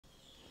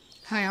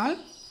Hi all,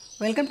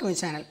 welcome to my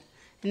channel.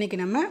 இன்னைக்கு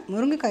நம்ம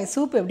முருங்கைக்காய்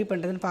சூப் எப்படி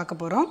பண்றதுன்னு பார்க்க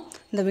போறோம்.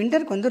 இந்த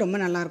விண்டருக்கு வந்து ரொம்ப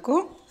நல்லா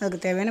இருக்கும். அதுக்கு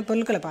தேவையான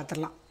பொருட்களை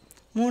பார்த்துடலாம்.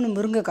 3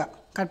 முருங்கைக்காய்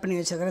கட் பண்ணி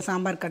வச்சிருக்கேன்.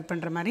 சாம்பார் கட்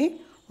பண்ற மாதிரி.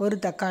 ஒரு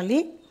தக்காளி,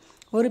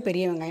 ஒரு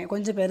பெரிய வெங்காயம்,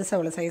 கொஞ்சம்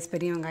பெருசா உள்ள சைஸ்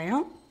பெரிய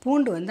வெங்காயம்,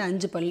 பூண்டு வந்து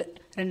 5 பல்லு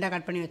ரெண்டா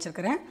கட் பண்ணி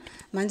வச்சிருக்கேன்.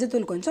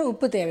 மஞ்சள் கொஞ்சம்,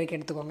 உப்பு தேவைக்கு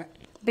எடுத்துக்கோங்க.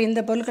 இப்போ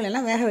இந்த பொருட்கள்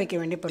எல்லாம் வேக வைக்க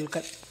வேண்டிய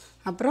பொருட்கள்.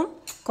 அப்புறம்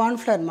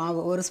கார்ன்ஃப்ளவர்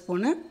மாவு 1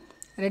 ஸ்பூன்,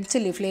 ரெட்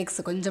சில்லி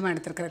ஃப்ளேக்ஸ் கொஞ்சமாக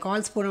எடுத்துருக்கேன்.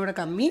 1/4 ஸ்பூனோட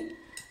கம்மி.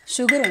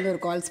 சுகர் வந்து ஒரு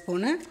 1/4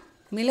 ஸ்பூன்,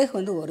 மிளகு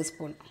வந்து 1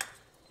 ஸ்பூன்.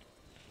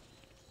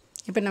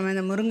 இப்போ நம்ம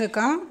இந்த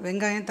முருங்கைக்காய்,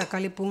 வெங்காயம்,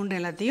 தக்காளி, பூண்டு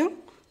எல்லாத்தையும்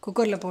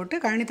குக்கரில் போட்டு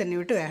கழனி தண்ணி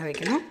விட்டு வேக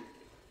வைக்கணும்.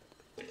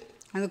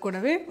 அது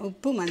கூடவே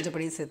உப்பு மஞ்சள்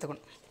பொடியும்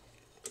சேர்த்துக்கணும்.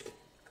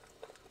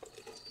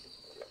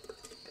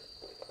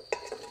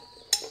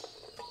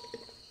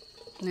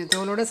 இந்த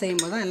தோலோடு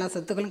செய்யும்போது தான் எல்லா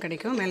சத்துக்களும்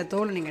கிடைக்கும். மேலே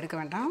தோல் நீங்கள் எடுக்க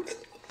வேண்டாம்.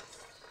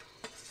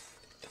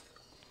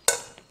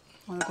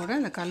 அது கூட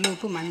இந்த கல்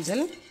உப்பு,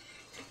 மஞ்சள்,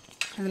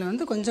 அதில்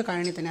வந்து கொஞ்சம்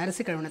கழனி தண்ணி,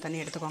 அரிசி கழுவின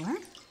தண்ணி எடுத்துக்கோங்க.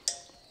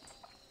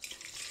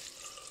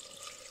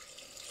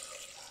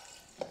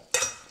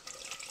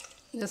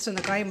 ஜஸ்ட்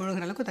அந்த காய்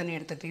முழுகிற அளவுக்கு தண்ணி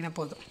எடுத்துக்கிட்டிங்கன்னா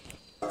போதும்.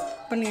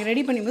 இப்போ நீங்கள்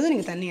ரெடி பண்ணும்போது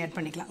நீங்கள் தண்ணி ஆட்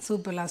பண்ணிக்கலாம்.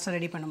 சூப்பு லாஸ்ட்டாக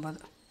ரெடி பண்ணும்போது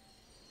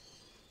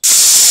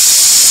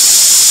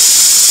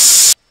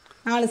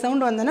 4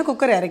 சவுண்டு வந்தோன்னா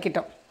குக்கரை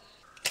இறக்கிட்டோம்.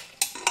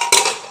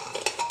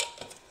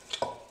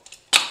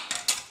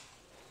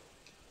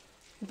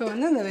 இப்போ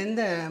வந்து அந்த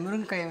வெந்த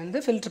முருங்கைக்காயை வந்து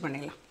ஃபில்ட்ரு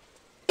பண்ணிடலாம்.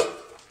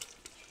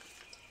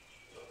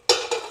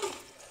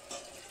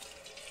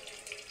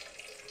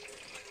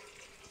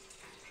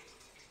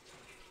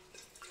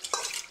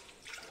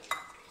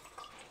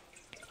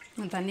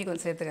 நான் தண்ணி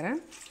கொஞ்சம் சேர்த்துக்கிறேன்.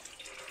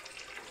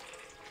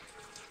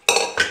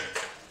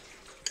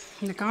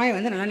 இந்த காயை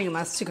வந்து நல்லா நீங்கள்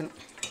மசிச்சுக்கணும்.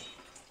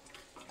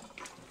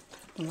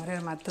 இந்த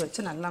மாதிரி மத்து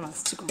வச்சு நல்லா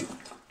மசிச்சுக்கணும்.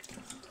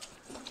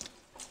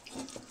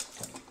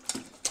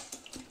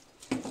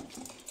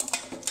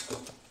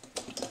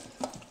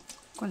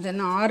 கொஞ்சம்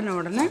இன்னும் ஆறின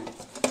உடனே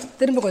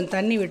திரும்ப கொஞ்சம்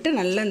தண்ணி விட்டு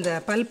நல்லா இந்த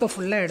பல்ப்பை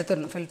ஃபுல்லாக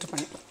எடுத்துடணும், ஃபில்ட்ரு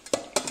பண்ணி.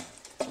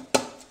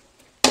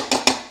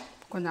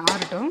 கொஞ்சம்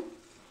ஆறட்டும்.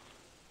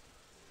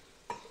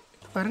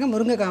 பாருங்கள்,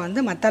 முருங்கைக்காய்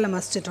வந்து மத்தால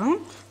மசிச்சிட்டோம்,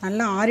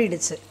 நல்லா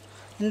ஆறிடுச்சு.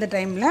 இந்த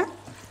டைமில்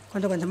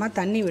கொஞ்சம் கொஞ்சமாக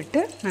தண்ணி விட்டு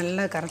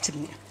நல்லா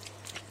கரைச்சிக்கிங்க.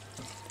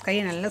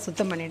 கையை நல்லா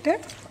சுத்தம் பண்ணிவிட்டு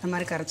இந்த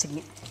மாதிரி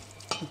கரைச்சிக்கிங்க.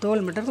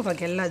 தோல் மட்டும்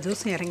பாக்கி எல்லா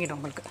ஜூஸும் இறங்கிடும்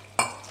உங்களுக்கு.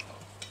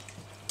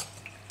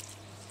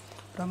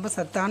 ரொம்ப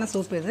சத்தான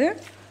சூப் இது.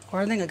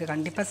 குழந்தைங்களுக்கு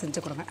கண்டிப்பாக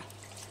செஞ்சு கொடுங்க.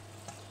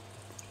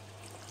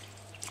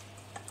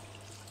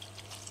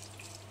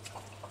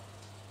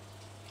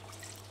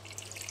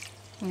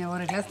 நீங்கள்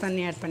 1 கிளாஸ்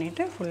தண்ணி ஆட்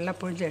பண்ணிவிட்டு ஃபுல்லாக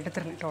புழிஞ்சு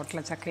எடுத்துருங்க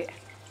டோட்டலாக சக்கையை.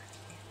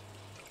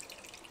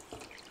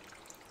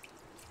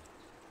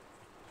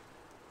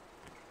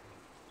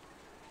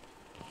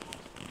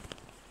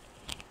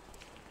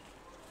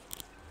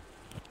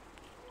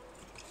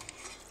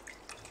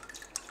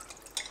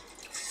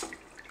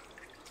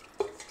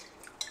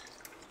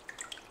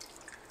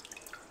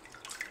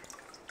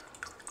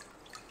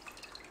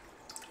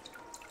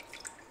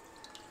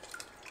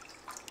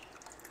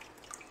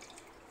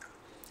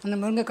 அந்த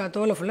முருங்கைக்காய்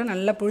தோலை ஃபுல்லாக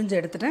நல்லா புழிஞ்சு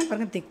எடுத்துட்டேன்.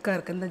 பாருங்கள், திக்காக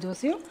இருக்குது. இந்த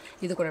ஜூஸையும்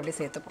இது கூட அப்படியே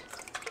சேர்த்துப்போம்.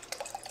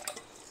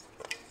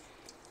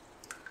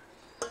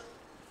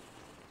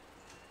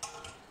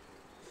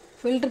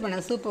 ஃபில்ட்ரு பண்ண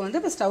சூப்பை வந்து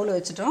இப்போ ஸ்டவ்வில்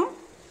வச்சுட்டோம்.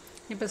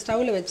 இப்போ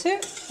ஸ்டவ்வில் வச்சு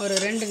ஒரு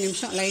 2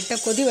 நிமிஷம் லைட்டாக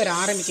கொதி வர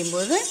ஆரம்பிக்கும்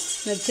போது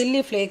இந்த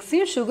சில்லி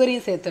ஃப்ளேக்ஸையும்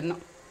சுகரையும்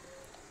சேர்த்துடணும்.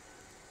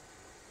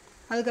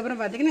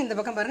 அதுக்கப்புறம் பார்த்திங்கன்னா இந்த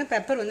பக்கம் பாருங்கள்,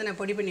 பெப்பர் வந்து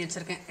நான் பொடி பண்ணி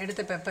வச்சுருக்கேன்.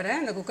 எடுத்த பெப்பரை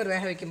இந்த குக்கர்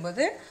வேக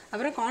வைக்கும்போது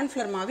அப்புறம்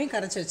கார்ன்ஃப்ளவர் மாவையும்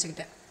கரைச்சி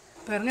வச்சுக்கிட்டேன்.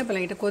 பாருங்கள், இப்போ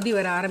லைட்டாக கொதி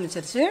வர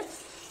ஆரம்பிச்சிருச்சு.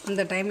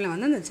 இந்த டைமில்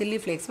வந்து அந்த சில்லி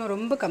ஃப்ளேக்ஸும்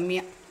ரொம்ப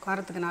கம்மியாக,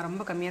 காரத்துக்கு நான்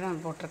ரொம்ப கம்மியாக தான்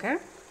போட்டிருக்கேன்.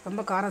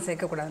 ரொம்ப காரம்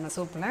சேர்க்கக்கூடாது இந்த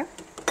சூப்பில்.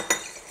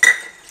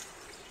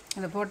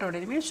 இதை போட்ட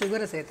உடனே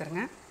சுகரை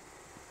சேர்த்துருங்க.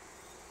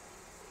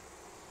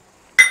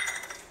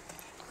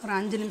 ஒரு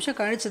 5 நிமிஷம்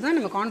கழித்து தான்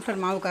நம்ம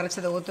கார்ன்ஃப்ளவர் மாவு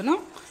கரைச்சதை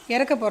ஊற்றணும்.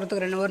 இறக்க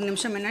போகிறதுக்கு 1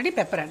 நிமிஷம் முன்னாடி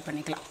பெப்பர் ஆட்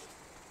பண்ணிக்கலாம்.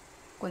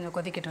 கொஞ்சம்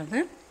கொதிக்கிட்டு வந்து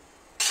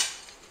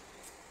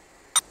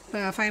இப்போ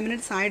 5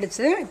 மினிட்ஸ்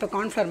ஆகிடுச்சு. இப்போ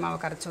கார்ன்ஃப்ளவர் மாவை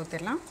கரைச்சி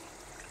ஊற்றிடலாம்.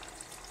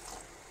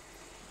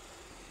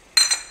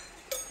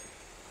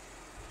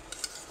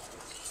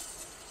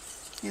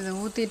 இதை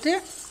ஊற்றிட்டு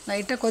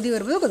லைட்டாக கொதி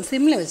வரும்போது கொஞ்சம்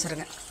சிம்மில்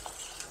வச்சுருங்க.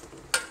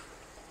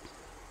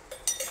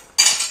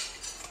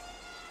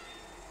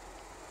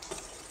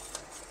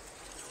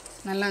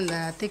 நல்லா அந்த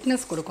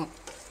திக்னஸ் கொடுக்கும்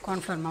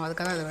கார்ன்ஃப்ளவர் மாவு.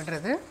 அதுக்காக அதை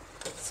விடுறது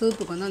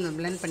சூப்புக்கு வந்து அந்த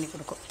பிளெண்ட் பண்ணி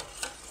கொடுக்கும்.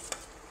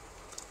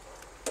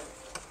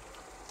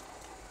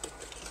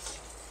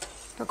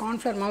 இப்போ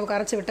கார்ன்ஃப்ளவர் மாவு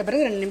கரைச்சி விட்ட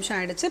பிறகு 2 நிமிஷம்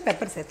ஆகிடுச்சு.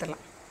 பெப்பர்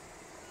சேர்த்துடலாம்.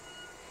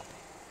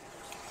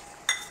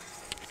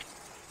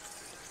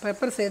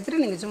 பெப்பர்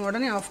சேர்த்துட்டு நீங்கள் சும்மா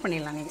உடனே ஆஃப்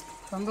பண்ணிடலாம். நீங்கள்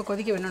ரொம்ப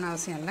கொதிக்க வேணும்னு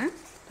அவசியம் இல்லை.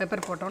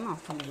 பெப்பர் போட்டோன்னு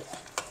ஆஃப்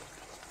பண்ணிடலாம்.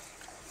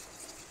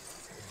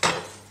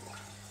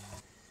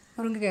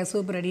 முருங்கைக்காய்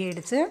சூப் ரெடி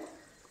ஆகிடுச்சு.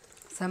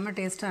 செம்ம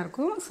டேஸ்ட்டாக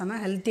இருக்கும், செம்ம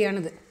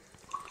ஹெல்த்தியானது.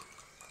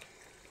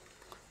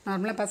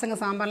 நார்மலாக பசங்க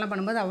சாம்பார்லாம்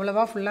பண்ணும்போது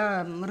அவ்வளோவா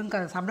ஃபுல்லாக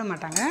முருங்கைக்காய் சாப்பிட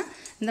மாட்டாங்க.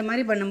 இந்த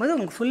மாதிரி பண்ணும்போது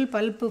உங்களுக்கு ஃபுல்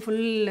பல்ப்பு,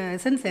 ஃபுல்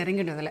எசன்ஸ்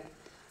இறங்கிடும். இதில்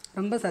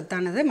ரொம்ப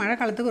சத்தானது. மழை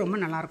காலத்துக்கு ரொம்ப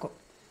நல்லாயிருக்கும்.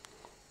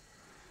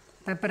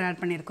 பெப்பர்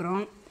ஆட்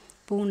பண்ணியிருக்கிறோம்,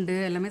 பூண்டு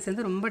எல்லாமே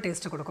சேர்ந்து ரொம்ப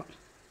டேஸ்ட்டு கொடுக்கும்.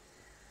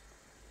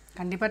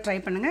 கண்டிப்பாக ட்ரை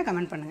பண்ணுங்கள்,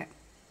 கமெண்ட் பண்ணுங்கள்.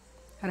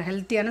 ஒரு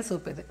ஹெல்த்தியான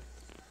சூப் இது.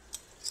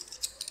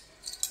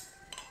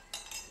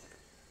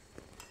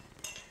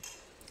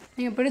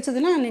 நீங்கள்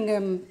பிடிச்சதுன்னா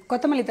நீங்கள்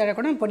கொத்தமல்லி தழை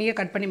கூட பொடியை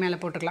கட் பண்ணி மேலே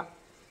போட்டுக்கலாம்.